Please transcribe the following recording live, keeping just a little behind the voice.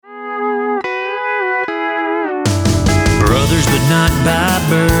brothers, but not by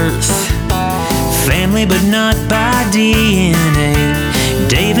birth. Family, but not by DNA.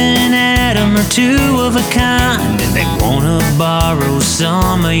 Dave and Adam are two of a kind, and they wanna borrow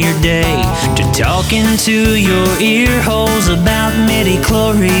some of your day to talk into your ear holes about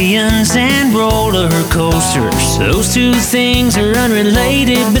midi-chlorians and roller coasters. Those two things are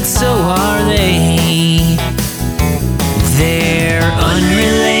unrelated, but so are they. They're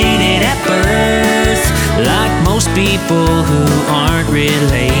unrelated at birth, like most people who aren't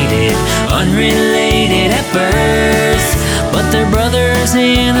related. Unrelated at birth, but they're brothers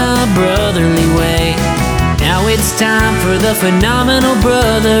in a brotherly way. Now it's time for the phenomenal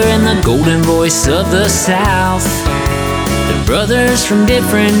brother and the golden voice of the South. They're brothers from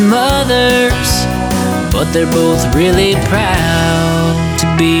different mothers, but they're both really proud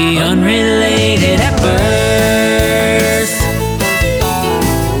to be unrelated at birth.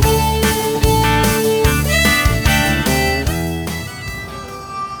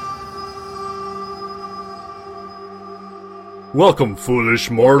 Welcome, foolish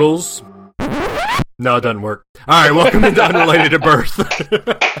mortals. No, it doesn't work. All right, welcome to Unrelated at Birth.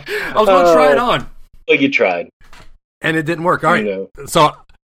 I was going to try it on. Well, you tried. And it didn't work. All right. You know. So,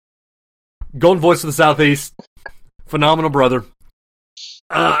 Golden Voice of the Southeast, phenomenal brother.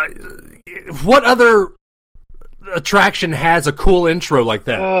 What other attraction has a cool intro like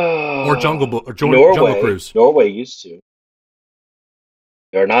that? Or Jungle Cruise? Norway used to.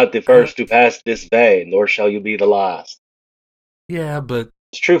 You're not the first to pass this bay, nor shall you be the last. Yeah, but...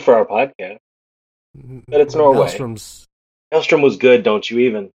 It's true for our podcast. But it's Norway. Maelstrom was good, don't you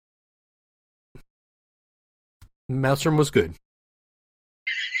even? Maelstrom was good.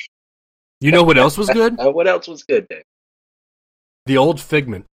 You know what else was good? What else was good, Dave? The old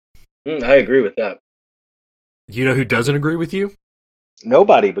Figment. I agree with that. You know who doesn't agree with you?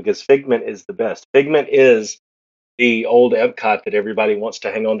 Nobody, because Figment is the best. Figment is the old Epcot that everybody wants to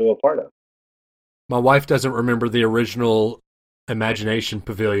hang on to a part of. My wife doesn't remember the original Imagination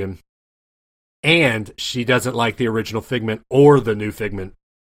Pavilion, and she doesn't like the original Figment or the new Figment.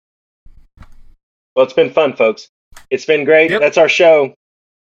 Well, it's been fun, folks. It's been great. Yep. That's our show.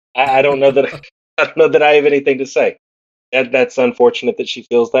 I don't know that I have anything to say. That's unfortunate that she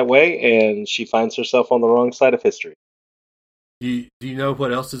feels that way, and she finds herself on the wrong side of history. Do you know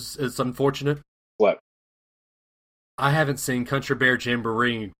what else is unfortunate? What? I haven't seen Country Bear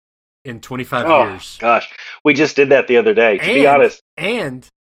Jamboree in 25 years. Gosh. We just did that the other day, to be honest. And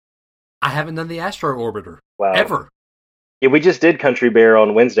I haven't done the Astro Orbiter. Wow. Ever. Yeah, we just did Country Bear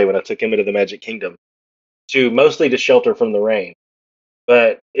on Wednesday when I took him into the Magic Kingdom, mostly to shelter from the rain.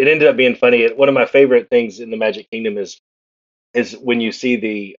 But it ended up being funny. One of my favorite things in the Magic Kingdom is when you see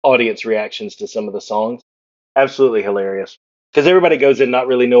the audience reactions to some of the songs. Absolutely hilarious. Because everybody goes in not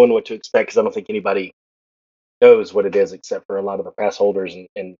really knowing what to expect, because I don't think anybody knows what it is except for a lot of the pass holders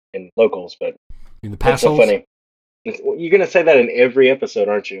and locals. But in the pass so funny. You're going to say that in every episode,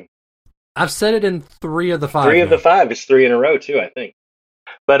 aren't you? I've said it in 3 of the 5. 3 of the 5. It's 3 in a row, too, I think.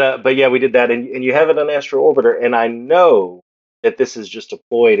 But yeah, we did that. And you have it on Astro Orbiter. And I know that this is just a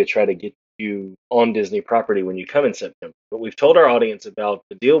ploy to try to get you on Disney property when you come in September. But we've told our audience about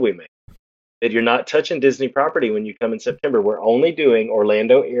the deal we made, that you're not touching Disney property when you come in September. We're only doing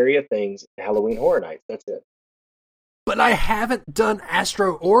Orlando area things and Halloween Horror Nights. That's it. But I haven't done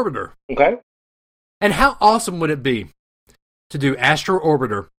Astro Orbiter. Okay. And how awesome would it be to do Astro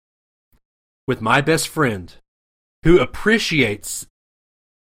Orbiter with my best friend who appreciates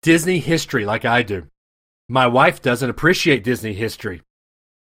Disney history like I do? My wife doesn't appreciate Disney history.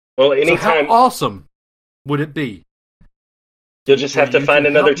 Well, anytime. So how awesome would it be? You'll just have to find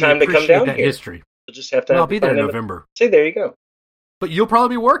another time to come down here. History. You'll just have to. I'll be there in November. See, there you go. But you'll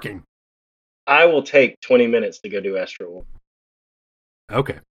probably be working. I will take 20 minutes to go do Astro.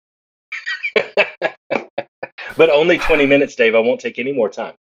 Okay. But only 20 minutes, Dave. I won't take any more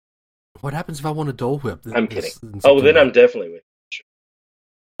time. What happens if I want a Dole Whip? I'm kidding. Oh, then I'm definitely with you. Sure.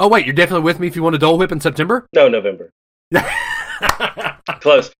 Oh, wait, you're definitely with me if you want a Dole Whip in September? No, November.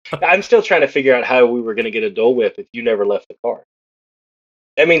 Close. I'm still trying to figure out how we were going to get a Dole Whip if you never left the car.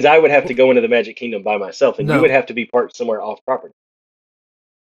 That means I would have to go into the Magic Kingdom by myself, and you would have to be parked somewhere off property.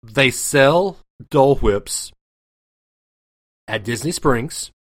 They sell Dole Whips at Disney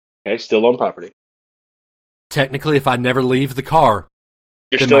Springs. Okay, still on property. Technically, if I never leave the car,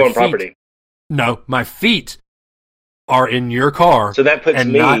 you're still on property. No, my feet are in your car, so that puts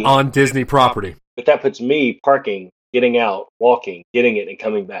and me not on Disney property. But that puts me parking, getting out, walking, getting it, and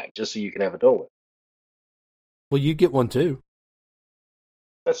coming back, just so you can have a Dole Whip. Well, you get one too.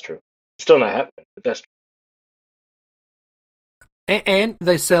 That's true. Still not happening, but that's true. And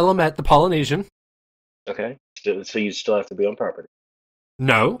they sell them at the Polynesian. Okay. So you still have to be on property.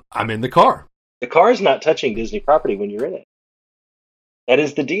 No, I'm in the car. The car is not touching Disney property when you're in it. That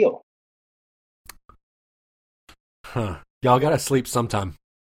is the deal. Huh. Y'all gotta sleep sometime.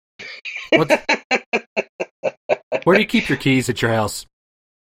 Where do you keep your keys at your house?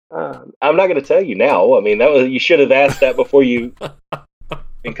 I'm not going to tell you now. I mean, you should have asked that before you. I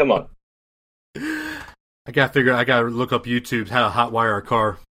mean, come on. I gotta look up YouTube how to hotwire a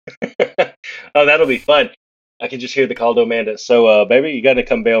car. Oh, that'll be fun. I can just hear the call to Amanda. So, baby, you got to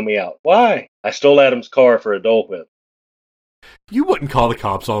come bail me out. Why? I stole Adam's car for a Dole Whip. You wouldn't call the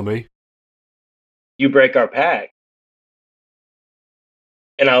cops on me. You break our pact,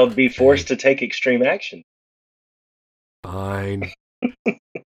 and I'll be forced to take extreme action. Fine.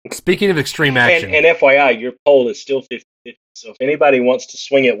 Speaking of extreme action. And FYI, your poll is still 50-50. So if anybody wants to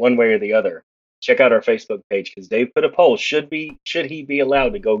swing it one way or the other, check out our Facebook page because Dave put a poll. Should he be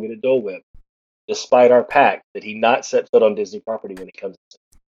allowed to go get a Dole Whip, despite our pact that he not set foot on Disney property when he comes to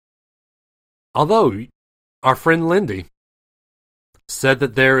it? Although, our friend Lindy said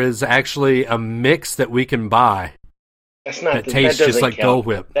that there is actually a mix that we can buy that tastes just like count. Dole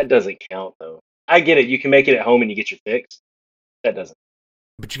Whip. That doesn't count, though. I get it. You can make it at home and you get your fix. That doesn't.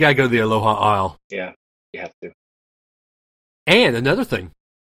 But you gotta go to the Aloha aisle. Yeah, you have to. And another thing,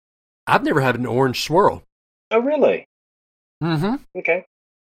 I've never had an orange swirl. Oh, really? Mm-hmm. Okay.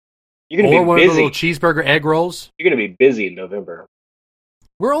 You're gonna be one busy. of the little cheeseburger egg rolls. You're gonna be busy in November.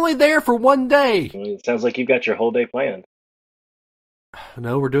 We're only there for one day. I mean, it sounds like you've got your whole day planned.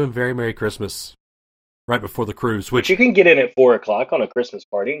 No, we're doing Very Merry Christmas right before the cruise. Which you can get in at 4:00 on a Christmas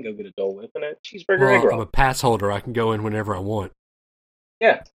party and go get a Dole Whip and a cheeseburger egg roll. I'm a pass holder. I can go in whenever I want.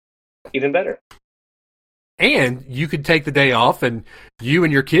 Yeah, even better. And you could take the day off, and you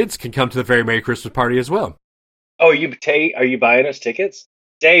and your kids can come to the Very Merry Christmas party as well. Oh, are you buying us tickets?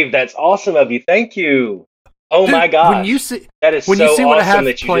 Dave, that's awesome of you. Thank you. Oh, dude, my gosh. That is so awesome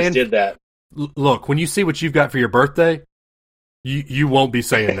that you just did that. Look, when you see what you've got for your birthday, you won't be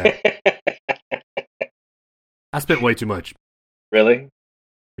saying that. I spent way too much. Really?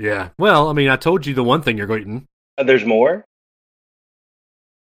 Yeah. Well, I mean, I told you the one thing you're getting. There's more?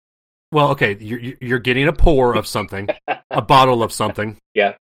 Well, okay, you're getting a pour of something, a bottle of something.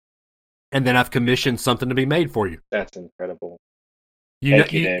 Yeah. And then I've commissioned something to be made for you. That's incredible.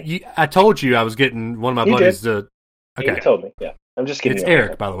 Thank you, I told you I was getting one of my buddies to... Okay. You told me, yeah. I'm just kidding. It's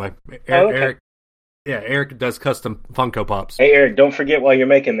Eric, by the way. Eric. Yeah, Eric does custom Funko Pops. Hey, Eric, don't forget while you're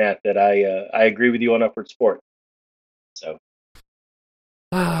making that I agree with you on Upward Sport. So.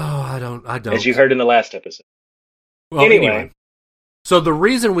 Oh, I don't. As you heard in the last episode. Well, anyway. So the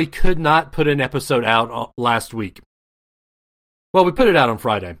reason we could not put an episode out last week, well, we put it out on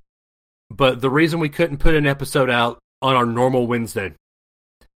Friday, but the reason we couldn't put an episode out on our normal Wednesday,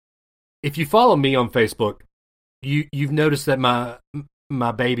 if you follow me on Facebook, you've noticed that my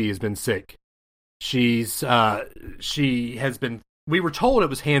baby has been sick. She has been. We were told it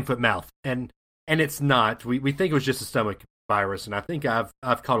was hand, foot, mouth, and it's not. We think it was just a stomach virus, and I think I've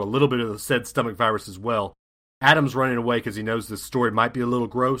caught a little bit of the said stomach virus as well. Adam's running away because he knows this story might be a little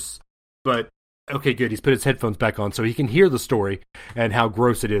gross, but okay, good. He's put his headphones back on so he can hear the story and how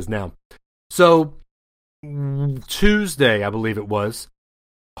gross it is now. So Tuesday, I believe it was,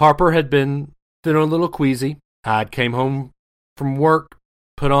 Harper had been feeling a little queasy. I came home from work,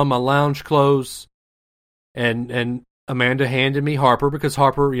 put on my lounge clothes, and Amanda handed me Harper because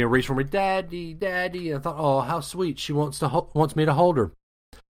Harper, reached for me, Daddy, Daddy. And I thought, oh, how sweet. She wants me to hold her.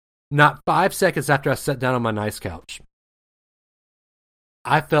 Not 5 seconds after I sat down on my nice couch,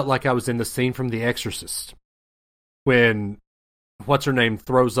 I felt like I was in the scene from The Exorcist when what's-her-name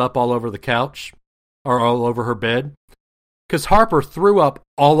throws up all over the couch or all over her bed. Because Harper threw up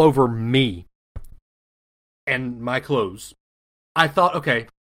all over me and my clothes. I thought, okay,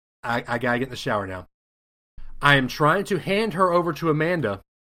 I gotta get in the shower now. I am trying to hand her over to Amanda,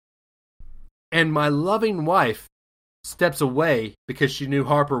 and my loving wife steps away because she knew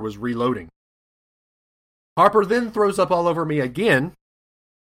Harper was reloading. Harper then throws up all over me again,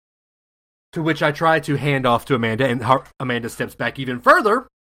 to which I try to hand off to Amanda, and Amanda steps back even further,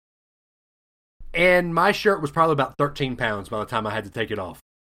 and my shirt was probably about 13 pounds by the time I had to take it off.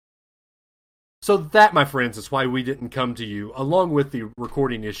 So that, my friends, is why we didn't come to you, along with the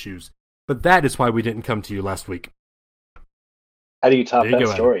recording issues. But that is why we didn't come to you last week. How do you top that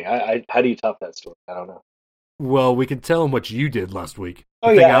story? How do you top that story? I don't know. Well, we can tell them what you did last week. The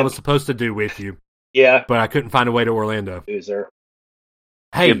thing I was supposed to do with you. Yeah. But I couldn't find a way to Orlando. Loser.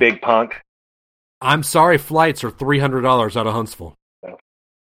 Hey. You big punk. I'm sorry flights are $300 out of Huntsville. No.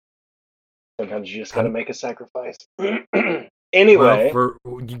 Sometimes you just got to make a sacrifice. Well, Anyway, for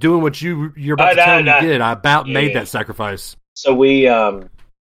doing what you're about to tell me you did, I about made yeah. that sacrifice. So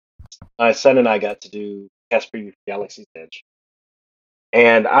my son and I got to do test preview for Galaxy's Edge,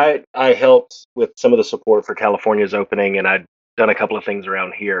 and I helped with some of the support for California's opening, and I'd done a couple of things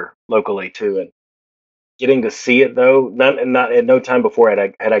around here locally too. And getting to see it though, not at no time before had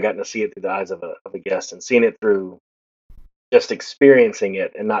I gotten to see it through the eyes of a guest, and seeing it through just experiencing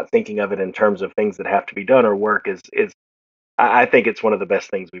it and not thinking of it in terms of things that have to be done or work is I think it's one of the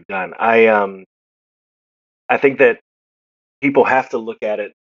best things we've done. I think that people have to look at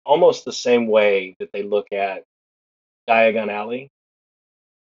it almost the same way that they look at Diagon Alley,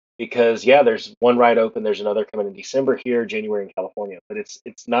 because yeah, there's one ride open, there's another coming in December here, January in California, but it's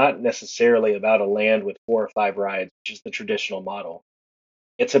not necessarily about a land with 4 or 5 rides, which is the traditional model.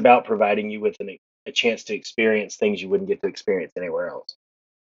 It's about providing you with a chance to experience things you wouldn't get to experience anywhere else.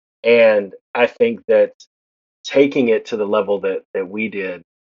 And I think that taking it to the level that we did,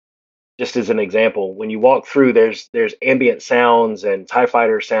 just as an example, when you walk through, there's ambient sounds and TIE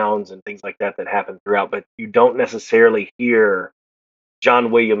fighter sounds and things like that that happen throughout, but you don't necessarily hear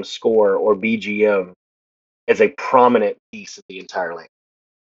John Williams' score or BGM as a prominent piece of the entire land.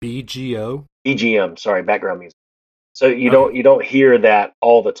 BGO. BGM, sorry, background music. So Okay. you don't hear that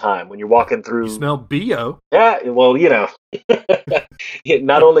all the time when you're walking You through. smell BO. Yeah, well,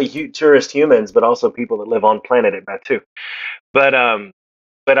 not only tourist humans, but also people that live on planet at Batu. But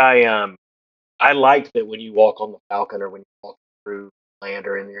but I like that when you walk on the Falcon or when you walk through land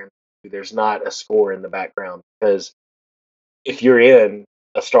or in there, there's not a score in the background, because if you're in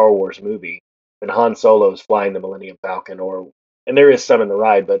a Star Wars movie and Han Solo's flying the Millennium Falcon, and there is some in the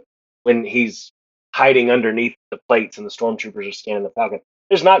ride, but when he's hiding underneath the plates and the stormtroopers are scanning the Falcon,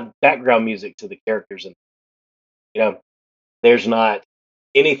 there's not background music to the characters, and you know, there's not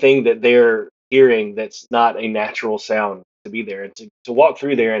anything that they're hearing that's not a natural sound to be there, and to walk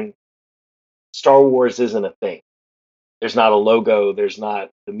through there, and Star Wars isn't a thing. There's not a logo. There's not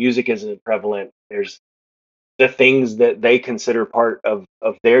the music isn't prevalent. There's the things that they consider part of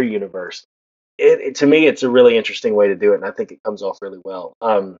their universe. To me, it's a really interesting way to do it, and I think it comes off really well.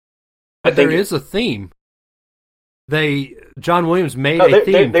 I But there think is a theme. John Williams made no, a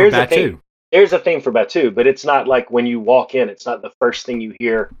theme for there's a theme. Batu. There's a theme for Batu, but it's not like when you walk in. It's not the first thing you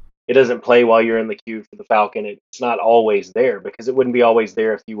hear. It doesn't play while you're in the queue for the Falcon. It's not always there, because it wouldn't be always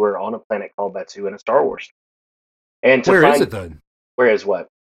there if you were on a planet called Batu in a Star Wars. And to Where is find, it then? whereas what?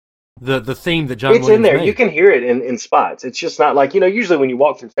 The theme that John It's in Williams there. You made. can hear it in spots. It's just not like, usually when you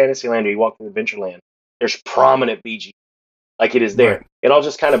walk through Fantasyland or you walk through Adventureland, there's prominent BG, like it is Right. there. It all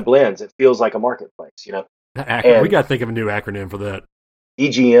just kind of blends. It feels like a marketplace. We And got to think of a new acronym for that.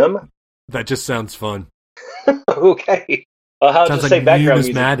 BGM, That just sounds fun. okay. Well, I'll Sounds just like say background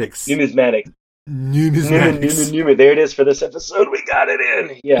music. numismatics. Numismatic. Numismatics. There it is for this episode. We got it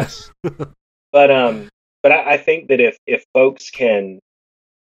in. Yes. But I think that if folks can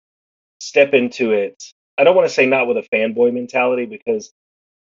step into it, I don't want to say not with a fanboy mentality, because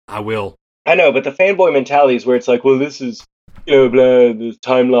I will. I know, but the fanboy mentality is where it's like, well, this is, blah, this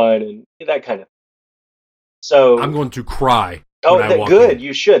timeline and that kind of. I'm So, going to cry oh, when I walk good. in.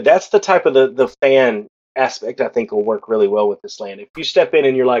 You should. That's the type of the fan aspect I think will work really well with this land. If you step in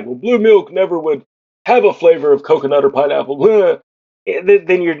and you're like, well, blue milk never would have a flavor of coconut or pineapple, blah,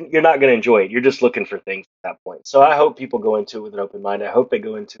 then you're not going to enjoy it. You're just looking for things at that point. So I hope people go into it with an open mind. I hope they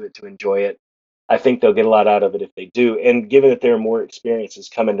go into it to enjoy it. I think they'll get a lot out of it if they do. And given that there are more experiences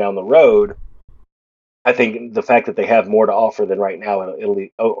coming down the road, I think the fact that they have more to offer than right now, it'll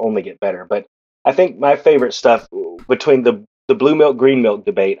only get better. But I think my favorite stuff between the blue milk green milk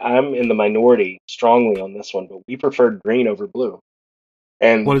debate, I'm in the minority strongly on this one, but we preferred green over blue. What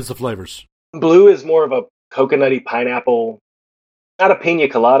And is the flavors? blue is more of a coconutty pineapple, not a pina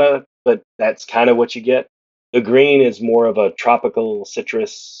colada, but that's kind of what you get. The green is more of a tropical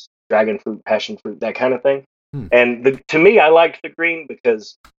citrus, dragon fruit, passion fruit, that kind of thing. Hmm. And to me, I liked the green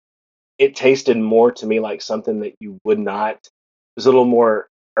because it tasted more to me like something that you would not. It was a little more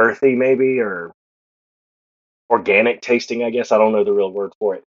earthy, maybe, or organic tasting, I guess. I don't know the real word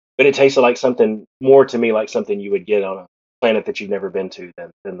for it, but it tasted like something more to me, like something you would get on a planet that you've never been to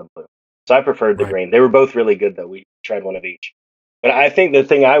than the blue. So I preferred the Right. green. They were both really good, though. We tried one of each. But I think the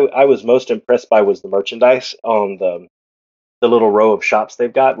thing I was most impressed by was the merchandise on the little row of shops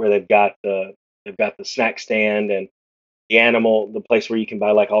they've got, where they've got the snack stand and the place where you can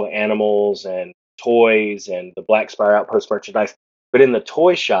buy like all the animals and toys and the Black Spire Outpost merchandise. But in the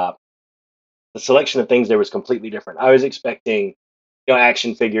toy shop, the selection of things there was completely different. I was expecting,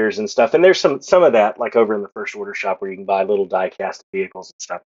 action figures and stuff, and there's some of that like over in the First Order shop where you can buy little die cast vehicles and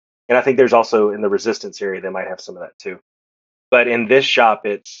stuff. And I think there's also in the Resistance area they might have some of that too. But in this shop,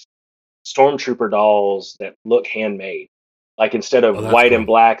 it's stormtrooper dolls that look handmade. Like instead of Oh, that's white and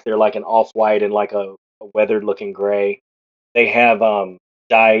cool. black, they're like an off-white and like a weathered looking gray. They have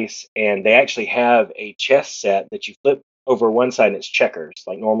dice, and they actually have a chess set that you flip over one side, and it's checkers,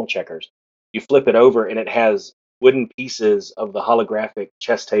 like normal checkers. You flip it over, and it has wooden pieces of the holographic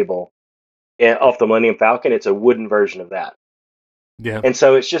chess table off the Millennium Falcon. It's a wooden version of that. Yeah. And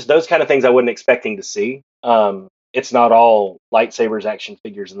so it's just those kind of things I wasn't expecting to see. It's not all lightsabers, action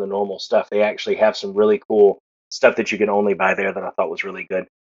figures, and the normal stuff. They actually have some really cool stuff that you can only buy there that I thought was really good.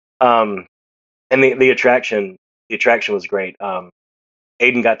 Um, and the attraction was great.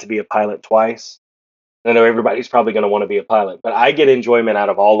 Aiden got to be a pilot twice. I know everybody's probably going to want to be a pilot, but I get enjoyment out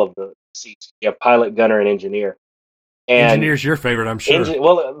of all of the seats. You have pilot, gunner, and engineer. And Engineer's your favorite, I'm sure.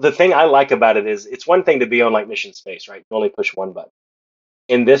 well, the thing I like about it is it's one thing to be on like mission space, right? You only push one button.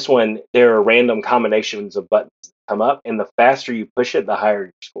 In this one, there are random combinations of buttons that come up, and the faster you push it, the higher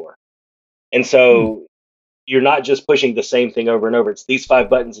your score. And Hmm. so you're not just pushing the same thing over and over. It's these 5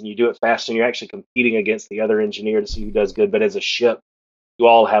 buttons, and you do it fast, and you're actually competing against the other engineer to see who does good. But as a ship, you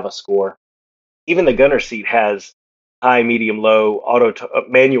all have a score. Even the gunner seat has high, medium, low,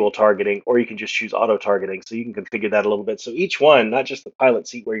 manual targeting, or you can just choose auto targeting. So you can configure that a little bit. So each one, not just the pilot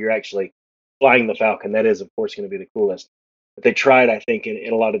seat where you're actually flying the Falcon, that is of course going to be the coolest. But they tried, I think,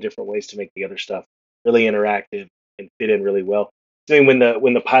 in a lot of different ways to make the other stuff really interactive and fit in really well. I mean,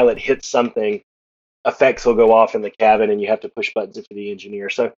 when the pilot hits something, effects will go off in the cabin, and you have to push buttons for the engineer.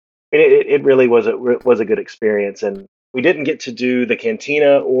 So it really was a good experience, and we didn't get to do the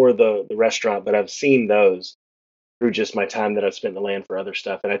cantina or the restaurant, but I've seen those through just my time that I've spent in the land for other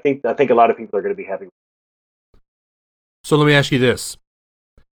stuff, and I think a lot of people are going to be happy. So let me ask you this.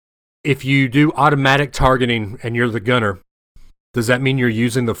 If you do automatic targeting and you're the gunner, does that mean you're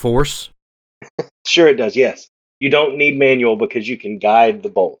using the Force? Sure, it does. Yes, you don't need manual because you can guide the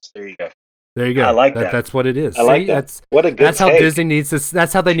bolts. There you go. There you I go. like that. That's what it is. I like See, that. What a good that's how take. Disney needs to.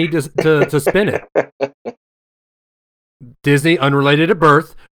 That's how they need to spin it. Disney, unrelated at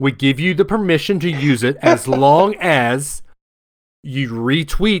birth, we give you the permission to use it as long as you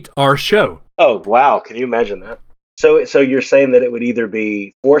retweet our show. Oh wow, can you imagine that? So you're saying that it would either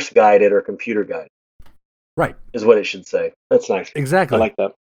be force guided or computer guided, Right. is what it should say. That's nice. I Exactly. like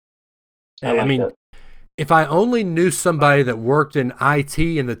that. I mean, if I only knew somebody that worked in IT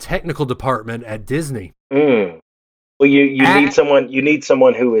in the technical department at Disney. Mm. Well, you need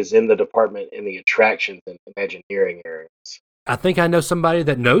someone who is in the department in the attractions and Imagineering areas. I think I know somebody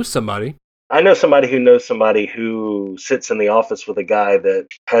that knows somebody. I know somebody who knows somebody who sits in the office with a guy that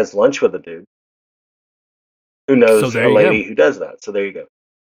has lunch with a dude who So knows there a you lady go. who does that. So there you go.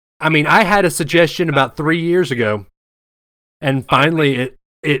 I mean, I had a suggestion about 3 years ago, and finally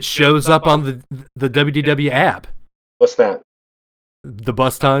it shows up on the WDW app. What's that? The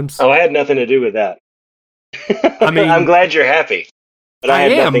bus times. Oh, I had nothing to do with that. I mean, I'm glad you're happy, but I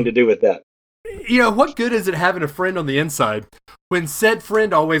had nothing to do with that. You know, what good is it having a friend on the inside when said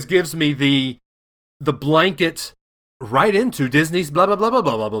friend always gives me the blanket right into Disney's blah blah blah blah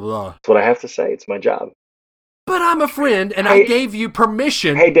blah blah blah blah. That's what I have to say. It's my job. But I'm a friend, and I gave you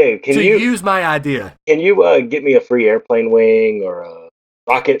permission. Hey, Dave, to use my idea. Can you get me a free airplane wing or a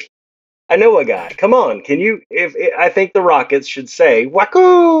rocket? I know a guy. Come on, can you? I think the rockets should say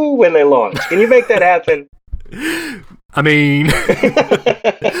 "Wacoo" when they launch. Can you make that happen? I mean,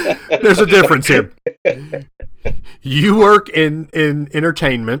 there's a difference here. You work in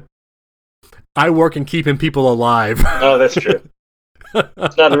entertainment. I work in keeping people alive. Oh, that's true.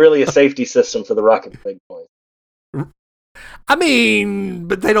 It's not really a safety system for the rocket big boys. I mean,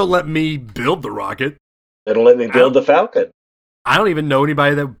 but they don't let me build the rocket. They don't let me build the Falcon. I don't even know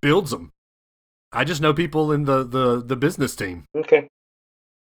anybody that builds them. I just know people in the business team. Okay.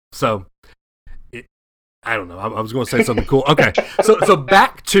 So, I don't know. I was going to say something cool. Okay. So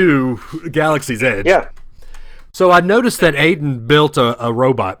back to Galaxy's Edge. Yeah. So I noticed that Aiden built a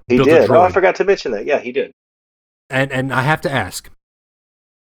robot. He built did. A droid. Oh, I forgot to mention that. Yeah, he did. And I have to ask.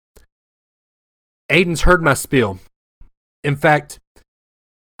 Aiden's heard my spiel. In fact,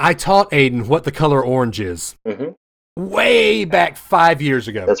 I taught Aiden what the color orange is. Mm-hmm. Way back 5 years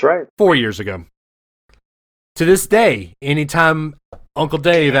ago. That's right. 4 years ago. To this day, anytime Uncle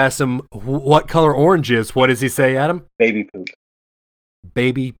Dave asks him what color orange is, what does he say, Adam? Baby poop.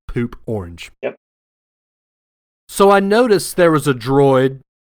 Baby poop orange. Yep. So I noticed there was a droid,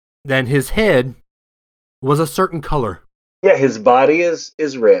 and his head was a certain color. Yeah, his body is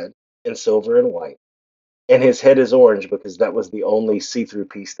red and silver and white, and his head is orange because that was the only see-through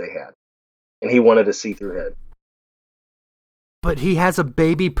piece they had, and he wanted a see-through head. But he has a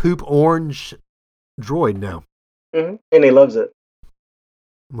baby poop orange droid now. And he loves it.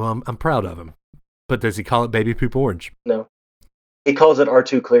 Well, I'm proud of him. But does he call it baby poop orange? No. He calls it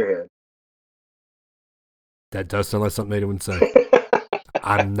R2 Clearhead. That does sound like something anyone would say.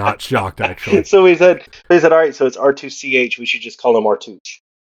 I'm not shocked, actually. So he said, all right, so it's R2CH. We should just call him R2.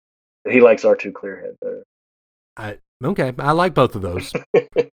 He likes R2 Clearhead better. Okay, I like both of those.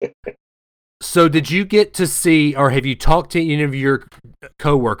 So did you get to see, or have you talked to any of your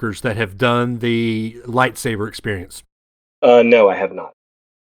coworkers that have done the lightsaber experience? No, I have not.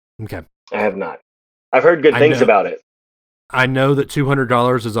 Okay. I have not. I've heard good things about it. I know that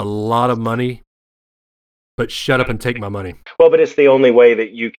 $200 is a lot of money, but shut up and take my money. Well, but it's the only way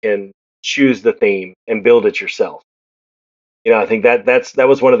that you can choose the theme and build it yourself. I think that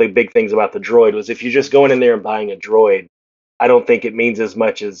was one of the big things about the droid was if you're just going in there and buying a droid, I don't think it means as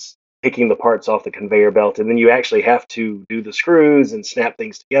much as picking the parts off the conveyor belt, and then you actually have to do the screws and snap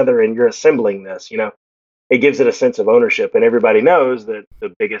things together, and you're assembling this. It gives it a sense of ownership, and everybody knows that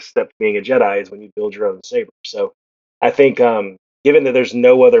the biggest step to being a Jedi is when you build your own saber. So I think, given that there's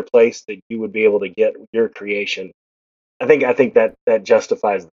no other place that you would be able to get your creation, I think that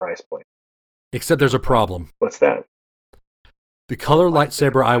justifies the price point. Except there's a problem. What's that? The color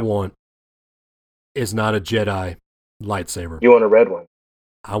lightsaber I want is not a Jedi lightsaber. You want a red one?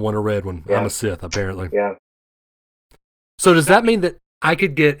 I want a red one. Yeah. I'm a Sith, apparently. Yeah. So does that mean that I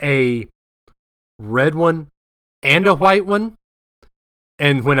could get a red one and a white one,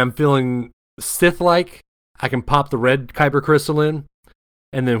 and when I'm feeling Sith-like, I can pop the red kyber crystal in,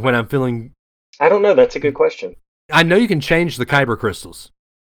 and then when I'm feeling... I don't know. That's a good question. I know you can change the kyber crystals.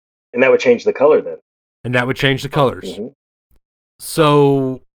 And that would change the color then. And that would change the colors. Mm-hmm.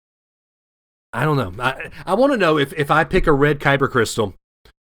 So, I don't know. I want to know if I pick a red kyber crystal,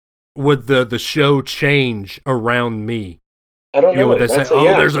 would the show change around me? I don't know. Would they say,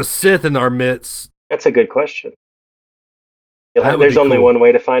 there's a Sith in our midst? That's a good question. There's cool. only one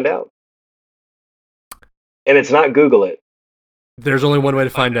way to find out. And it's not Google it. There's only one way to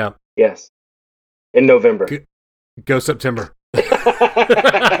find out. Yes. In November. Go September.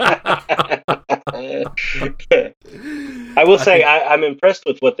 I will say I'm impressed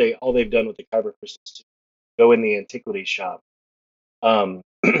with what all they've done with the kyber crystals too. Go in the antiquities shop.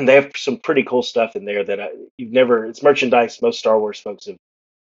 They have some pretty cool stuff in there that it's merchandise most Star Wars folks have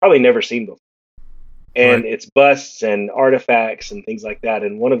probably never seen before. And It's busts and artifacts and things like that.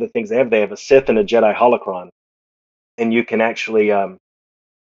 And one of the things they have a Sith and a Jedi holocron. And you can actually,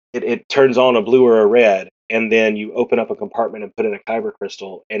 it turns on a blue or a red, and then you open up a compartment and put in a kyber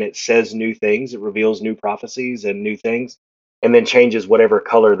crystal, and it says new things. It reveals new prophecies and new things, and then changes whatever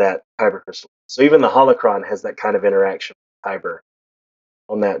color that kyber crystal is. So even the holocron has that kind of interaction with kyber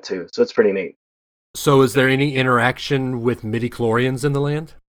on that too. So it's pretty neat. So is there any interaction with midichlorians in the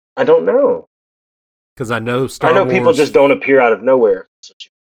land? I don't know. Because I know people just don't appear out of nowhere.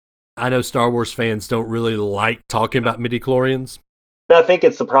 I know Star Wars fans don't really like talking about midichlorians. No, I think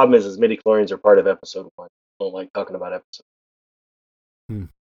it's the problem is midichlorians are part of Episode 1. I don't like talking about Episode 1.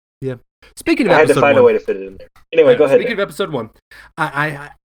 Yeah. Speaking of I had Episode to find 1, a way to fit it in there. Anyway, go ahead. Speaking of Episode 1, I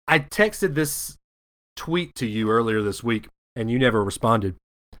texted this tweet to you earlier this week, and you never responded.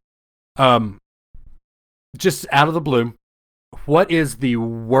 Just out of the blue, what is the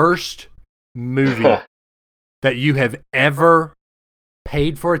worst movie that you have ever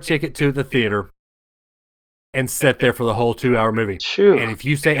paid for a ticket to the theater and sat there for the whole 2-hour movie? True. And if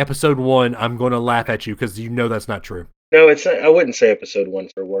you say Episode 1, I'm going to laugh at you because you know that's not true. No, it's not, I wouldn't say Episode 1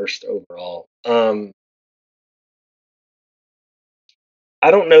 for worst overall. I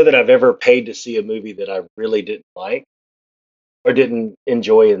don't know that I've ever paid to see a movie that I really didn't like or didn't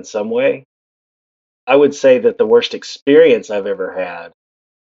enjoy in some way. I would say that the worst experience I've ever had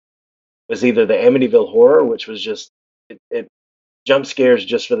was either the Amityville Horror, which was just it jump scares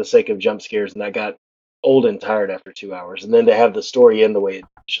just for the sake of jump scares, and I got old and tired after 2 hours. And then to have the story end the way it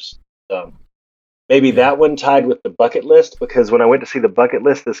was just dumb. Maybe that one tied with the Bucket List, because when I went to see the Bucket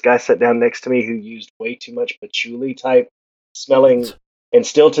List, this guy sat down next to me who used way too much patchouli type smelling, and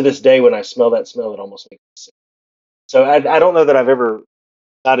still to this day, when I smell that smell, it almost makes me sick. So I don't know that I've ever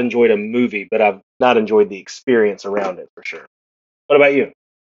not enjoyed a movie, but I've not enjoyed the experience around it for sure. What about you?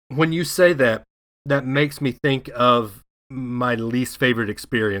 When you say that, that makes me think of my least favorite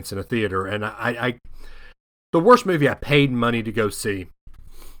experience in a theater, and I the worst movie I paid money to go see,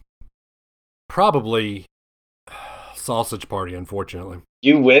 probably Sausage Party, unfortunately.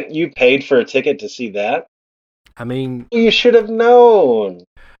 You paid for a ticket to see that? I mean, you should have known.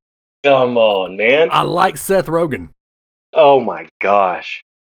 Come on, man. I like Seth Rogen. Oh my gosh.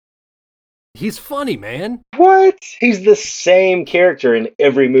 He's funny, man. What? He's the same character in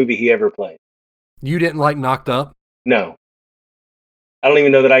every movie he ever played. You didn't like Knocked Up? No, I don't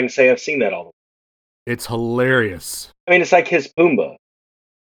even know that I can say I've seen that all. It's hilarious. I mean, it's like his Pumbaa.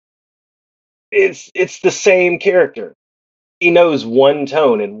 It's the same character. He knows one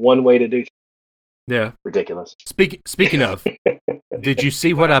tone and one way to do things. Yeah. Ridiculous. Speaking of, did you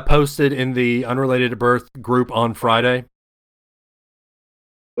see what I posted in the Unrelated to Birth group on Friday?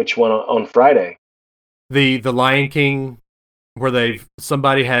 Which one on Friday? The Lion King, where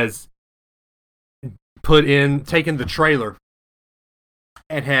somebody has taken the trailer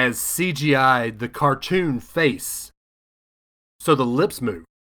and has CGI'd the cartoon face, so the lips move.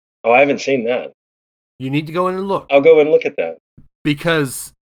 Oh, I haven't seen that. You need to go in and look, I'll go and look at that.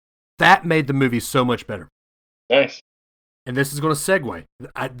 because that made the movie so much better. Nice. And this is going to segue.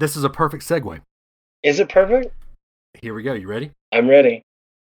 This is a perfect segue. Is it perfect? Here we go. You ready? I'm ready.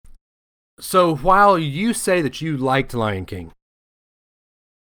 So while you say that you liked Lion King,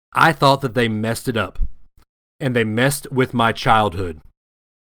 I thought that they messed it up. And they messed with my childhood.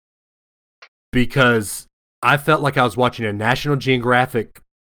 Because I felt like I was watching a National Geographic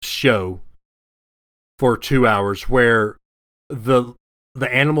show for 2 hours where the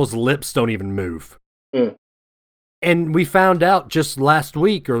animal's lips don't even move. Mm. And we found out just last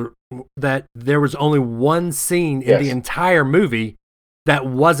week that there was only one scene in the entire movie that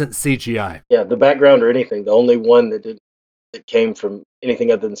wasn't CGI. Yeah, the background or anything. The only one that came from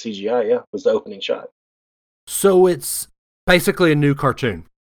anything other than CGI, was the opening shot. So it's basically a new cartoon.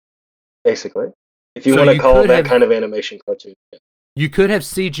 Basically. If you want to call that kind of animation cartoon. Yeah. You could have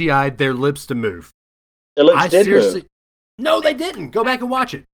CGI'd their lips to move. Their lips did move. No, they didn't. Go back and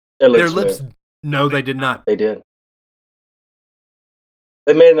watch it. Their lips no, they did not. They did.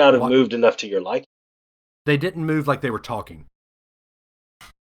 They may not have moved enough to your liking. They didn't move like they were talking.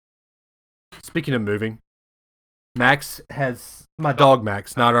 Speaking of moving, my dog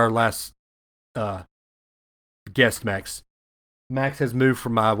Max, not our last guest Max. Max has moved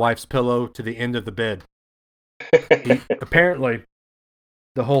from my wife's pillow to the end of the bed. Apparently,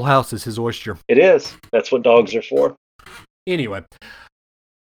 the whole house is his oyster. It is. That's what dogs are for. Anyway,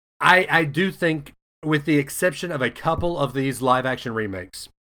 I do think, with the exception of a couple of these live-action remakes,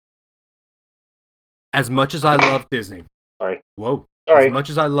 as much as I love Disney... Sorry. Whoa. Sorry. As much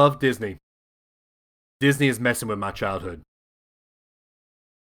as I love Disney, Disney is messing with my childhood.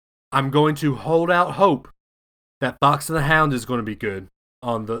 I'm going to hold out hope that Fox and the Hound is going to be good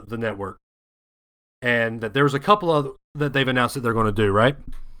on the network. And that there's a couple of that they've announced that they're going to do, right?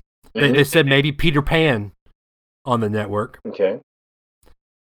 Mm-hmm. They said maybe Peter Pan on the network. Okay.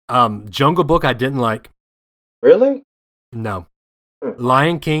 Jungle Book I didn't like. Really? No.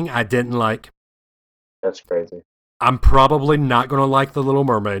 Lion King I didn't like. That's crazy. I'm probably not going to like The Little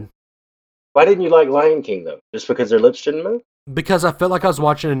Mermaid. Why didn't you like Lion King, though? Just because their lips didn't move? Because I felt like I was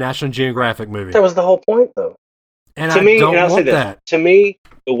watching a National Geographic movie. That was the whole point, though. And I don't want that. To me,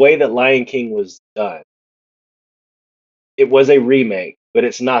 the way that Lion King was done, it was a remake, but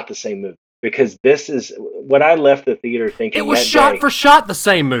it's not the same movie. Because this is what I left the theater thinking. It was shot for shot the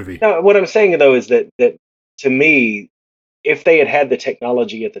same movie. No, what I'm saying, though, is that to me, if they had had the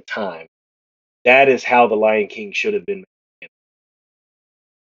technology at the time, that is how the Lion King should have been made.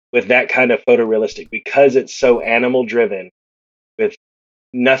 With that kind of photorealistic, because it's so animal driven, with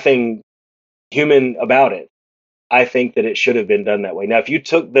nothing human about it. I think that it should have been done that way. Now, if you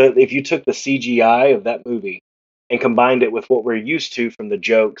took the CGI of that movie and combined it with what we're used to from the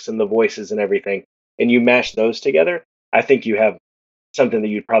jokes and the voices and everything, and you mash those together, I think you have something that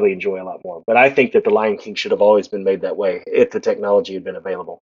you'd probably enjoy a lot more. But I think that The Lion King should have always been made that way if the technology had been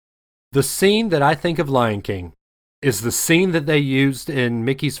available. The scene that I think of Lion King is the scene that they used in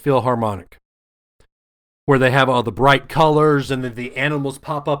Mickey's Philharmonic, where they have all the bright colors and then the animals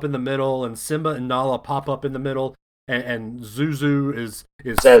pop up in the middle and Simba and Nala pop up in the middle and Zuzu is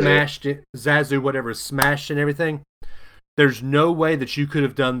smashed, Zazu, whatever, is smashed and everything. There's no way that you could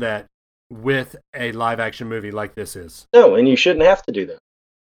have done that with a live action movie like this is. No, and you shouldn't have to do that.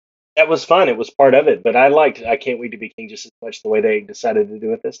 That was fun. It was part of it, but I Can't Wait to Be King just as much the way they decided to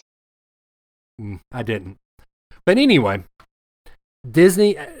do it this time. I didn't. But anyway,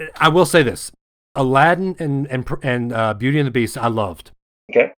 Disney, I will say this. Aladdin and Beauty and the Beast I loved.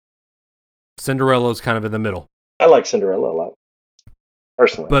 Okay. Cinderella's kind of in the middle. I like Cinderella a lot,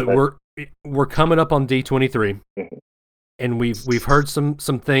 personally. But we're coming up on D23, mm-hmm. and we've heard some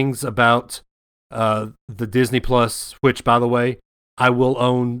things about the Disney Plus, which, by the way, I will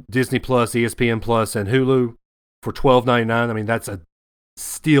own Disney Plus, ESPN Plus, and Hulu for $12.99. I mean, that's a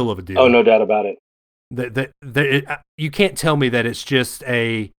steal of a deal. Oh, no doubt about it. You can't tell me that it's just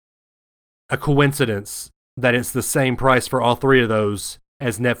a coincidence that it's the same price for all three of those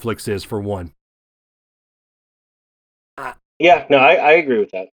as Netflix is for one. Yeah, no, I agree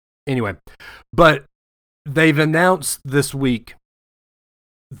with that. Anyway, but they've announced this week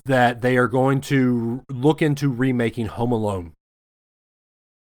that they are going to look into remaking Home Alone.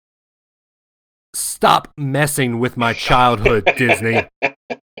 Stop messing with my childhood, Disney.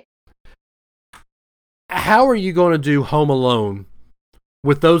 How are you going to do Home Alone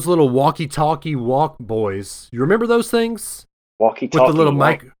with those little walkie-talkie walk boys? You remember those things? Walkie-talkie. With the little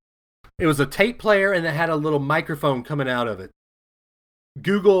mic. It was a tape player and it had a little microphone coming out of it.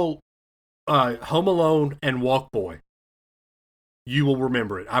 Google Home Alone and Walk Boy. You will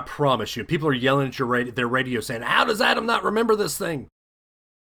remember it. I promise you. People are yelling at their radio saying, "How does Adam not remember this thing?"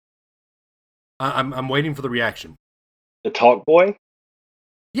 I'm waiting for the reaction. The Talk Boy?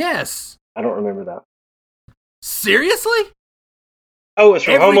 Yes. I don't remember that. Seriously? Oh, it was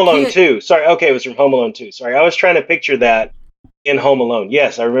from Home Alone 2. Sorry, okay, it was from Home Alone 2. Sorry, I was trying to picture that in Home Alone.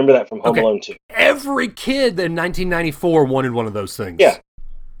 Yes, I remember that from Home Alone 2. Every kid in 1994 wanted one of those things. Yeah.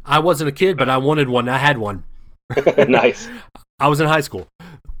 I wasn't a kid, but I wanted one. I had one. Nice. I was in high school.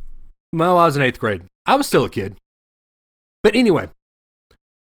 Well, I was in 8th grade. I was still a kid. But anyway,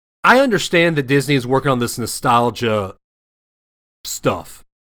 I understand that Disney is working on this nostalgia stuff.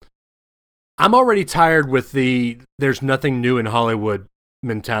 I'm already tired with the "there's nothing new in Hollywood"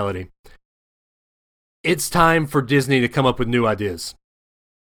 mentality. It's time for Disney to come up with new ideas.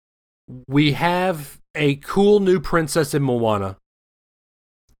 We have a cool new princess in Moana.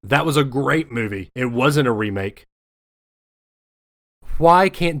 That was a great movie. It wasn't a remake. Why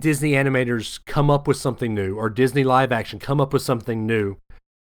can't Disney animators come up with something new, or Disney live action come up with something new,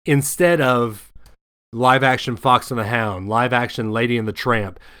 instead of live action Fox and the Hound, live action Lady and the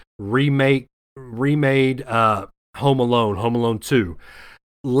Tramp, remade Home Alone, Home Alone 2.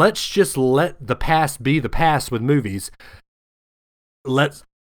 Let's just let the past be the past with movies. Let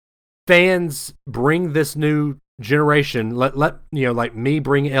fans bring this new generation. Let like me,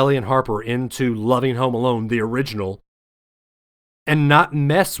 bring Ellie and Harper into loving Home Alone, the original, and not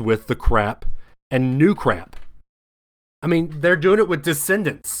mess with the crap and new crap. I mean, they're doing it with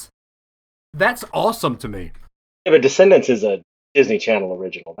Descendants. That's awesome to me. Yeah, but Descendants is a Disney Channel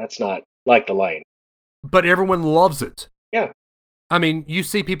original. That's not Like the Lion. But everyone loves it. Yeah. I mean, you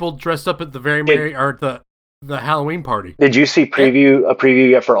see people dressed up at the the Halloween party. Did you see a preview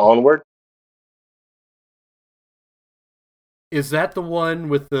yet for Onward? Is that the one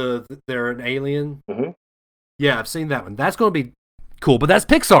with they're an alien? Mm-hmm. Yeah, I've seen that one. That's going to be cool, but that's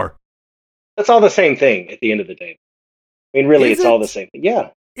Pixar. That's all the same thing at the end of the day. I mean, really, it's all the same thing.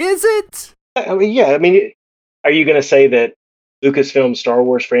 Yeah. Is it? I mean, yeah. I mean, are you going to say that Lucasfilm Star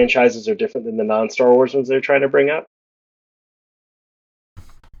Wars franchises are different than the non-Star Wars ones they're trying to bring up?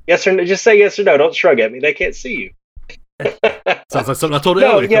 Yes or no? Just say yes or no. Don't shrug at me. They can't see you. Sounds like something I told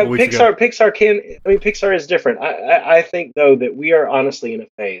No, Ellie a couple weeks ago. Pixar is different. I think though that we are honestly in a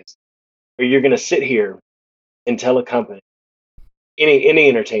phase where you're going to sit here and tell a company, any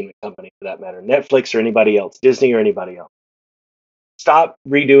entertainment company for that matter, Netflix or anybody else, Disney or anybody else, stop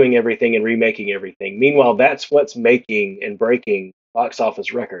redoing everything and remaking everything. Meanwhile, that's what's making and breaking box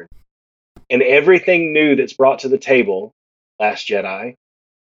office record. And everything new that's brought to the table, Last Jedi,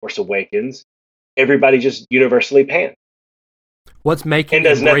 Force Awakens, everybody just universally pans. What's making and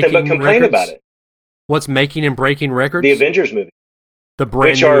does nothing but complain about it? What's making and breaking records? The Avengers movie. The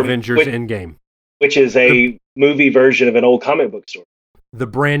brand new Avengers Endgame. Which is a movie version of an old comic book story. The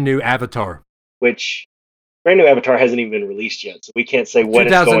brand new Avatar. Which, brand new Avatar hasn't even been released yet, so we can't say what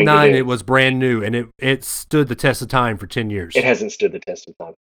it's going to do. 2009, it was brand new, and it stood the test of time for 10 years. It hasn't stood the test of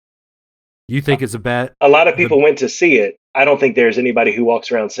time. You think it's a lot of people went to see it. I don't think there's anybody who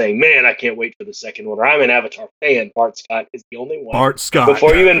walks around saying, "Man, I can't wait for the second one," or "I'm an Avatar fan." Bart Scott is the only one. Bart Scott.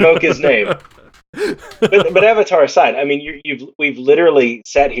 Before you invoke his name. but Avatar aside, I mean, we've literally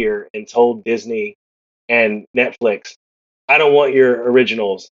sat here and told Disney and Netflix, "I don't want your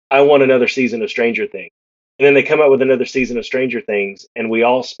originals. I want another season of Stranger Things." And then they come out with another season of Stranger Things, and we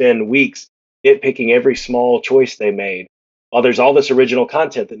all spend weeks nitpicking every small choice they made, while there's all this original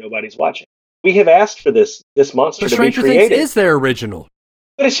content that nobody's watching. We have asked for this monster to be created. Stranger Things is their original.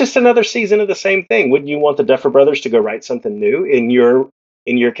 But it's just another season of the same thing. Wouldn't you want the Duffer Brothers to go write something new in your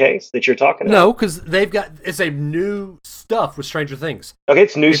case that you're talking about? No, because it's a new stuff with Stranger Things. Okay,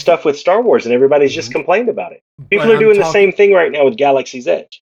 it's new stuff with Star Wars, and everybody's just complained about it. People are doing the same thing right now with Galaxy's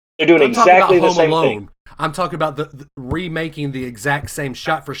Edge. They're doing exactly the same thing. I'm talking about the remaking the exact same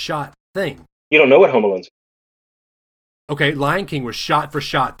shot-for-shot thing. You don't know what Home Alone's. Okay, Lion King was shot for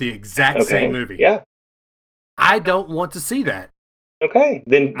shot the exact same movie. Yeah. I don't want to see that. Okay.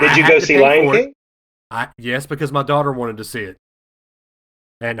 Then did you go see Lion King? Yes, because my daughter wanted to see it.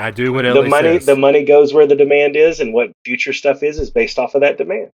 And I do what The Ellie money, says. the money goes where the demand is, and what future stuff is based off of that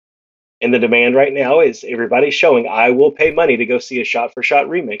demand. And the demand right now is everybody's showing, I will pay money to go see a shot-for-shot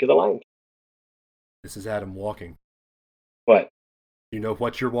remake of The Lion King. This is Adam walking. What? You know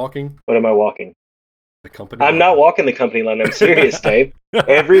what you're walking? What am I walking? The company I'm line. not walking the company line. I'm serious, Dave.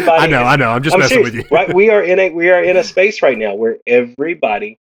 Everybody. I know. I'm just messing serious. with you. Right? We are in a space right now where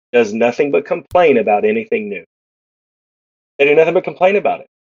everybody does nothing but complain about anything new. They do nothing but complain about it.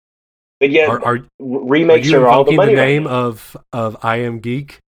 But yet, Are remakes you are all the invoking money the name right now. of I Am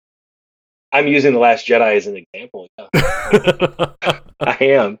Geek? I'm using The Last Jedi as an example. Yeah. I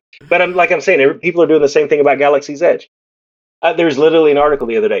am. But I'm saying, people are doing the same thing about Galaxy's Edge. There's literally an article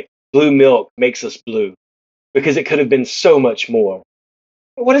the other day. Blue milk makes us blue because it could have been so much more.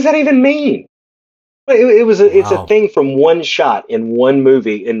 What does that even mean? It's a Wow. thing from one shot in one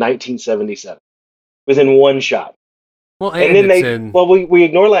movie in 1977. It was in one shot. Well, And and then it's in. we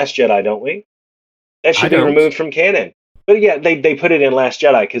ignore Last Jedi, don't we? That I should be don't. removed from canon. But yeah, they put it in Last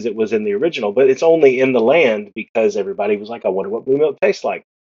Jedi because it was in the original, but it's only in the land because everybody was like, I wonder what blue milk tastes like.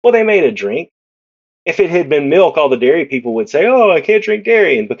 Well, they made a drink. If it had been milk, all the dairy people would say, oh, I can't drink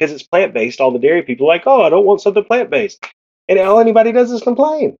dairy. And because it's plant based, all the dairy people are like, oh, I don't want something plant based. And all anybody does is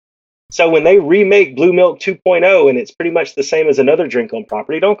complain. So when they remake Blue Milk 2.0 and it's pretty much the same as another drink on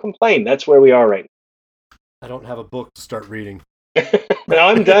property, don't complain. That's where we are right I don't have a book to start reading. now. Now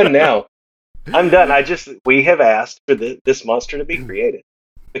I'm done now. I'm done. We have asked for this monster to be created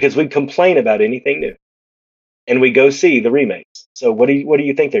because we complain about anything new, and we go see the remakes. So what do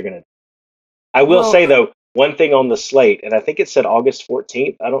you think they're going to do? I will say Well, though, one thing on the slate, and I think it said August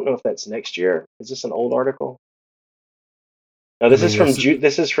 14th. I don't know if that's next year. Is this an old article? No, I mean, this.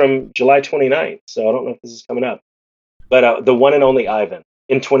 This is from July 29th. So I don't know if this is coming up. But the one and only Ivan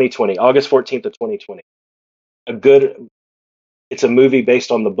in 2020, August 14th of 2020. A good. It's a movie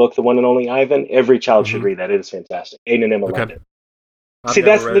based on the book, The One and Only Ivan. Every child should Mhm. read that. It is fantastic. Aiden and Emma Okay. loved it. I've See,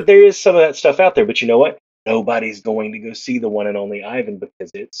 never read it. there is some of that stuff out there, but you know what? Nobody's going to go see The One and Only Ivan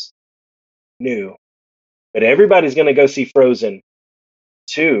because it's new. But everybody's going to go see Frozen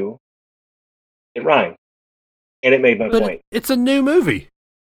 2. It rhymed, and it made my But point. it's a new movie.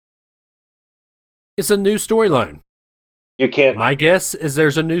 It's a new storyline. You can't, My guess is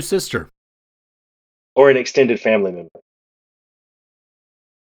there's a new sister. or an extended family member.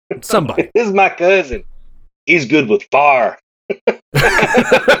 Somebody. This is my cousin. He's good with fire. We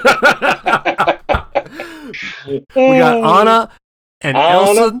got Anna and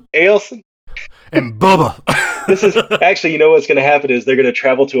Elsa, and Bubba. This is actually, you know what's going to happen is they're going to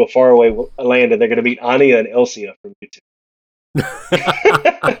travel to a faraway land and they're going to meet Anya and Elsia from YouTube.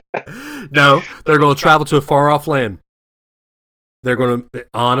 No, they're going to travel to a far off land. They're going to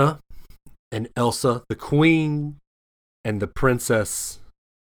Anna and Elsa, the queen and the princess.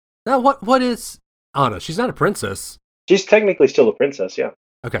 Now, what is Anna? She's not a princess. She's technically still a princess, yeah.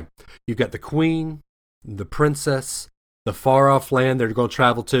 Okay, you've got the queen, the princess, the far off land they're going to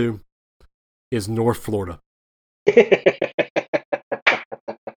travel to is North Florida.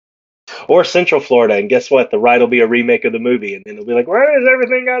 Or Central Florida, and guess what? The ride will be a remake of the movie, and then it'll be like, why does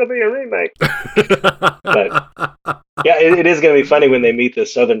everything got to be a remake? But yeah, it is going to be funny when they meet the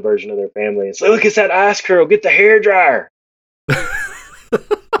southern version of their family. It's like, look, it's that ice curl. Get the hair dryer.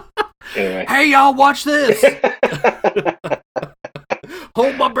 Anyway. Hey, y'all, watch this.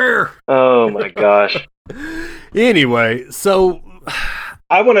 Hold my beer. Oh my gosh. Anyway, so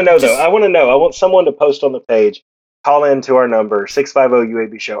I want to know though. I want someone to post on the page. Call in to our number 650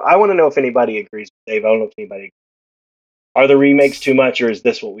 UAB show. I want to know if anybody agrees with Dave. I don't know if anybody agrees. Are the remakes too much, or is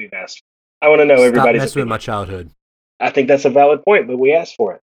this what we've asked for? I want to know stop everybody's messing with opinion. my childhood. I think that's a valid point, but we asked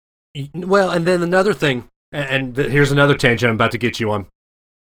for it. Well, and then another thing, and here's another tangent I'm about to get you on.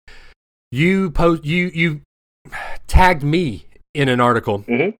 You tagged me in an article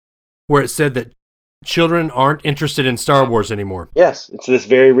where it said that children aren't interested in Star Wars anymore. Yes, it's this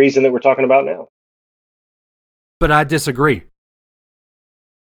very reason that we're talking about now. But I disagree.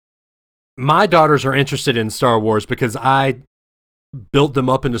 My daughters are interested in Star Wars because I built them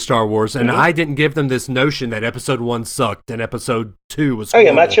up into Star Wars, and I didn't give them this notion that Episode 1 sucked and Episode 2 was horrible.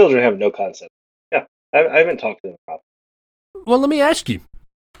 Oh yeah, my children have no concept. Yeah, I haven't talked to them about it. Well, let me ask you.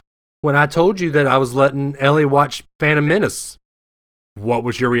 When I told you that I was letting Ellie watch Phantom Menace, what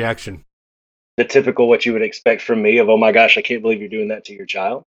was your reaction? The typical what you would expect from me of, oh my gosh, I can't believe you're doing that to your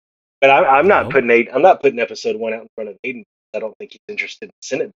child. But I'm not putting Episode 1 out in front of Aiden. I don't think he's interested in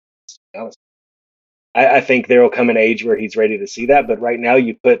seeing it. To be honest, I think there will come an age where he's ready to see that. But right now,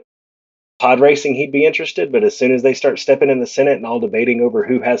 you put pod racing, he'd be interested. But as soon as they start stepping in the Senate and all debating over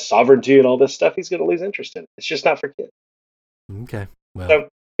who has sovereignty and all this stuff, he's going to lose interest in it. It's just not for kids. Okay. Well, So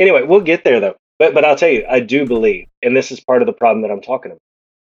anyway, we'll get there though. But I'll tell you, I do believe, and this is part of the problem that I'm talking about,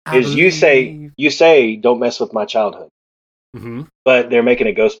 I is believe. you say don't mess with my childhood, Mm-hmm. but they're making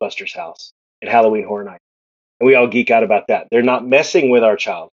a Ghostbusters house at Halloween Horror Night, and we all geek out about that. They're not messing with our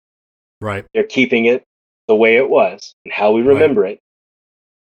child. Right. They're keeping it the way it was and how we Right. remember it.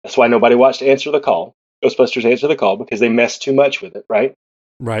 That's why nobody watched Answer the Call, Ghostbusters Answer the Call, because they messed too much with it, right?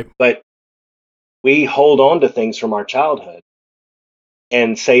 Right. But we hold on to things from our childhood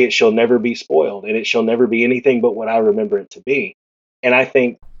and say it shall never be spoiled and it shall never be anything but what I remember it to be. And I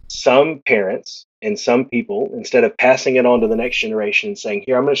think some parents and some people, instead of passing it on to the next generation and saying,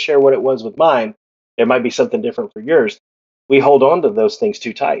 here, I'm going to share what it was with mine, there might be something different for yours. We hold on to those things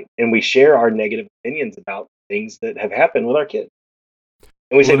too tight and we share our negative opinions about things that have happened with our kids.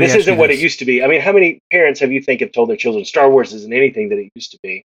 And we Well, say, let me this ask you isn't what it this. used to be. I mean, how many parents have you think have told their children Star Wars isn't anything that it used to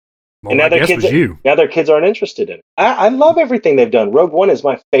be? Well, And my guess was you. now their kids aren't interested in it. I love everything they've done. Rogue One is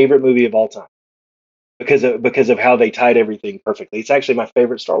my favorite movie of all time because of how they tied everything perfectly. It's actually my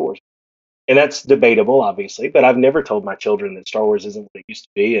favorite Star Wars, and that's debatable, obviously. But I've never told my children that Star Wars isn't what it used to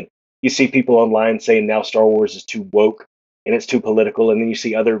be. And you see people online saying now Star Wars is too woke and it's too political, and then you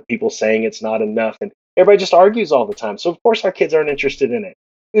see other people saying it's not enough, and everybody just argues all the time. So of course our kids aren't interested in it.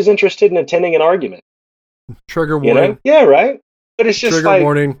 Who's interested in attending an argument? Trigger You know? warning. Yeah, right. But it's just Trigger like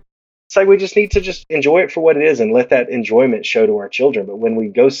warning. it's like we just need to just enjoy it for what it is and let that enjoyment show to our children. But when we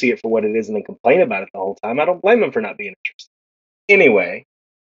go see it for what it is and then complain about it the whole time, I don't blame them for not being interested. Anyway,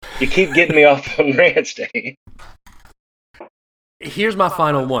 you keep getting me off on rants, Dave. Here's my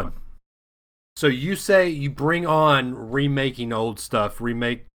final one. So you say you bring on remaking old stuff,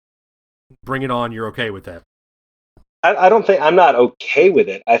 bring it on. You're okay with that? I don't think I'm not okay with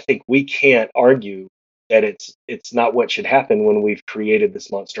it. I think we can't argue that it's not what should happen when we've created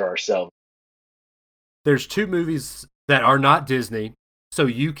this monster ourselves. There's two movies that are not Disney, so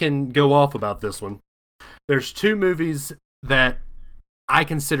you can go off about this one. There's two movies that I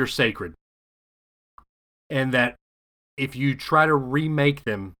consider sacred, and that if you try to remake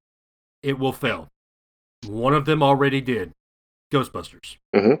them, it will fail. One of them already did, Ghostbusters.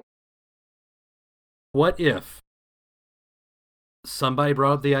 Mm-hmm. What if somebody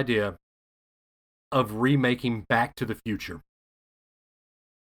brought up the idea of remaking Back to the Future?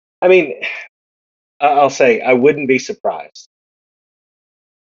 I mean, I'll say I wouldn't be surprised.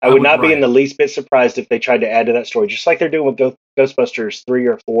 I I would would not be in riot. the least bit surprised if they tried to add to that story, just like they're doing with Ghostbusters 3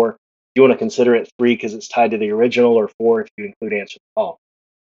 or 4. You want to consider it 3 because it's tied to the original, or 4 if you include Answer the Call.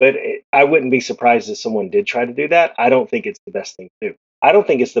 But I wouldn't be surprised if someone did try to do that. I don't think it's the best thing to do. I don't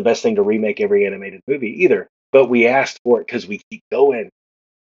think it's the best thing to remake every animated movie either. But we asked for it because we keep going.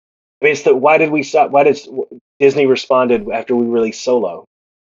 I mean, why did we stop? Why did Disney responded after we released Solo?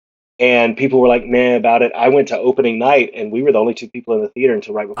 And people were like, "Meh" about it. I went to opening night, and we were the only two people in the theater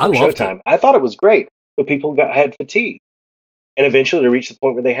until right I before loved it. showtime. I thought it was great, but people had fatigue, and eventually they reached the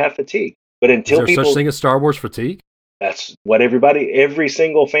point where they have fatigue. But Is until there such people, thing as Star Wars fatigue? that's what every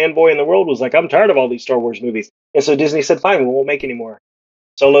single fanboy in the world was like. I'm tired of all these Star Wars movies, and so Disney said, "Fine, we won't make any more."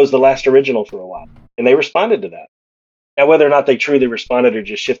 Solo's the last original for a while, and they responded to that. Now, whether or not they truly responded or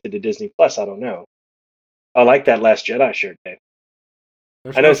just shifted to Disney Plus, I don't know. I like that Last Jedi shirt, Dave.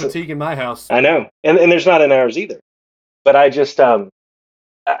 There's I know, no fatigue in my house. I know, and there's not in ours either. But I just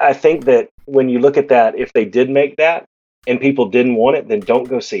I think that when you look at that, if they did make that and people didn't want it, then don't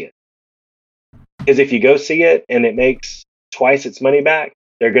go see it. Because if you go see it and it makes twice its money back,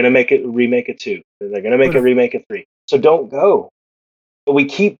 they're going to make it remake a 2. They're going to make But a if, remake a 3. So don't go. But we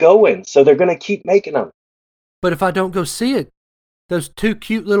keep going, so they're going to keep making them. but if I don't go see it, those two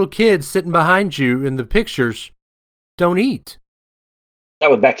cute little kids sitting behind you in the pictures don't eat. That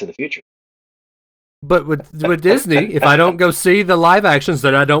was Back to the Future. But with Disney, if I don't go see the live actions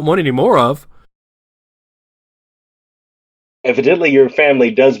that I don't want any more of, Evidently, your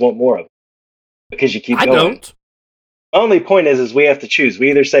family does want more of it because you keep I going. don't. The only point is we have to choose. We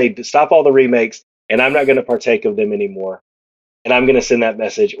either say stop all the remakes, and I'm not going to partake of them anymore, and I'm going to send that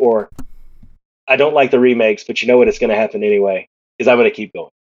message, or I don't like the remakes, but you know what? It's going to happen anyway because I'm going to keep going.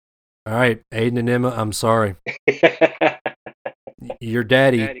 All right, Aiden and Emma, I'm sorry. Your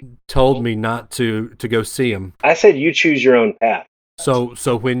daddy told me not to go see him. I said you choose your own path. So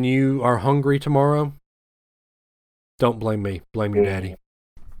when you are hungry tomorrow, don't blame me. Blame your daddy.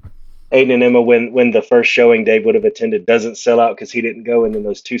 Aiden and Emma, when the first showing Dave would have attended doesn't sell out because he didn't go, and then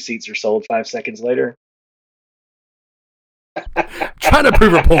those 2 seats are sold 5 seconds later. Trying to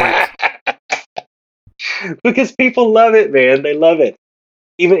prove a point. Because people love it, man. They love it.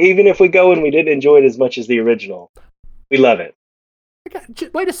 Even if we go and we didn't enjoy it as much as the original, we love it.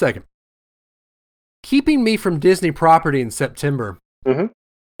 Wait a second. keeping me from Disney property in September Mhm.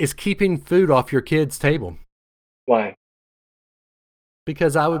 is keeping food off your kid's table. Why?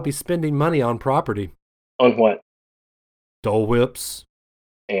 Because I would be spending money on property. On what? Dole Whips,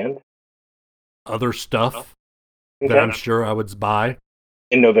 And? other stuff Okay. that I'm sure I would buy.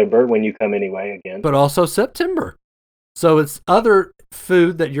 In November, when you come anyway again. But also September. So it's other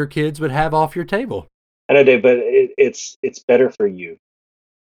food that your kids would have off your table. I know, Dave, but it's better for you.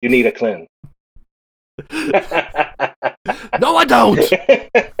 You need a cleanse. No, I don't.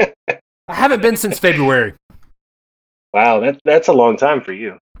 I haven't been since February. Wow, that's a long time for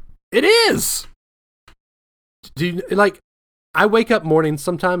you. It is. Do you, like, I wake up mornings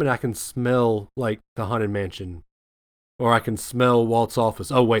sometime and I can smell like the Haunted Mansion, or I can smell Walt's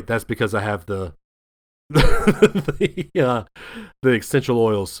office. Oh wait, that's because I have the the essential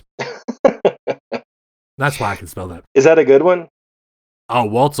oils. That's why I can smell that. Is that a good one? Oh,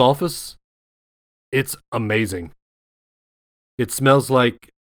 Walt's office. It's amazing. It smells like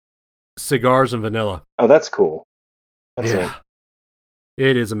cigars and vanilla. Oh, that's cool. That's Yeah.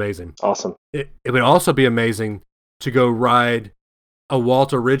 It is amazing. awesome. It would also be amazing to go ride a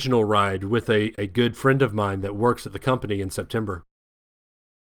Walt original ride with a good friend of mine that works at the company in September.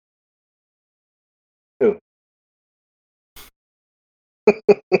 Who?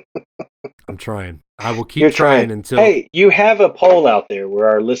 I'm trying. I will keep You're trying until. Hey, you have a poll out there where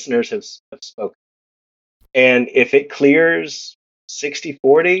our listeners have spoken. And if it clears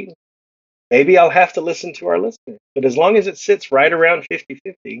 60-40, maybe I'll have to listen to our listeners. But as long as it sits right around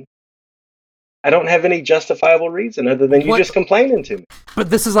 50-50, I don't have any justifiable reason other than you What? just complaining to me. But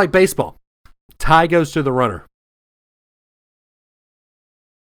this is like baseball. Tie goes to the runner.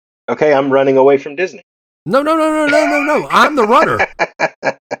 Okay, I'm running away from Disney. No. I'm the runner.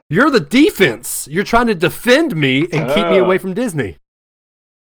 You're the defense. You're trying to defend me and keep me away from Disney.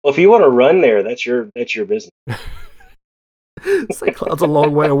 Well, if you want to run there, that's your business. St. Cloud's a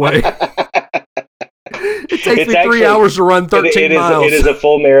long way away. It takes It's me 3 actually- hours to run 13 miles. It is a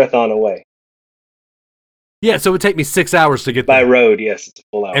full marathon away. Yeah, so it would take me 6 hours to get By there. road, yes, it's a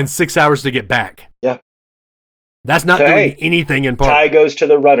full hour. And 6 hours to get back. Yeah. That's not So, doing hey, anything in park. tie goes to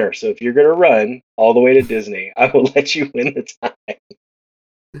the runner. So if you're going to run all the way to Disney, I will let you win the tie.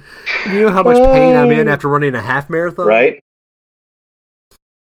 You know how much pain I'm in after running a half marathon? Right?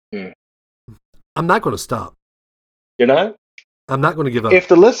 I'm not going to stop. You're not? I'm not going to give up. If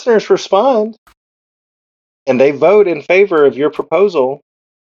the listeners respond and they vote in favor of your proposal,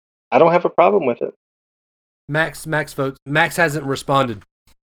 I don't have a problem with it. Max votes. Max hasn't responded.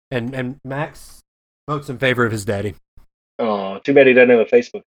 And Max votes in favor of his daddy. Oh, too bad he doesn't have a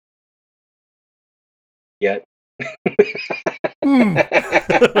Facebook yet.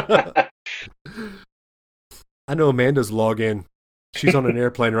 I know Amanda's login. She's on an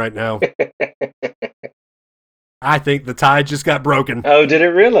airplane right now. I think the tie just got broken. Oh, did it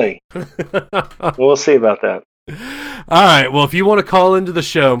really? We'll see about that. All right. Well, if you want to call into the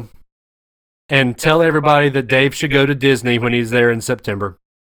show and tell everybody that Dave should go to Disney when he's there in September,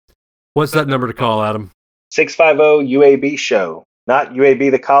 what's that number to call, Adam? 650 UAB show. Not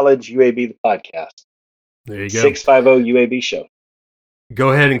UAB the college, UAB the podcast. There you go. 650 UAB show. Go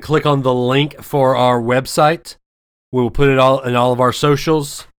ahead and click on the link for our website. We will put it all in all of our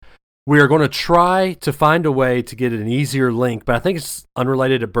socials. We are going to try to find a way to get an easier link, but I think it's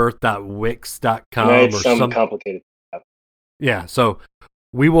unrelated to birth.wix.com No, or it's some something. complicated. Yeah, so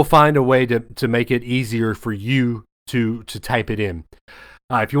we will find a way to make it easier for you to type it in.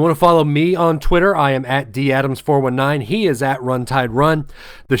 If you want to follow me on Twitter, I am at dadams419. He is at RunTideRun.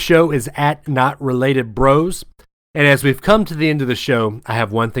 The show is at Not Related Bros. And as we've come to the end of the show, I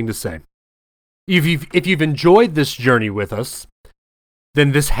have one thing to say. If you've enjoyed this journey with us,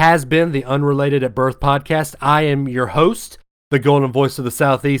 then this has been the Unrelated at Birth podcast. I am your host, the golden voice of the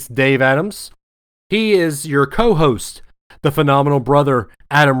Southeast, Dave Adams. He is your co-host, the phenomenal brother,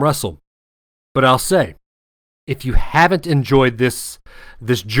 Adam Russell. But I'll say, if you haven't enjoyed this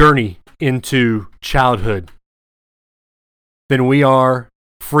journey into childhood, then we are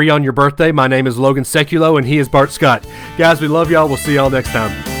free on your birthday. My name is Logan Seculo, and he is Bart Scott. Guys, we love y'all. We'll see y'all next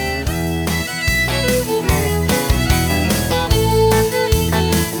time.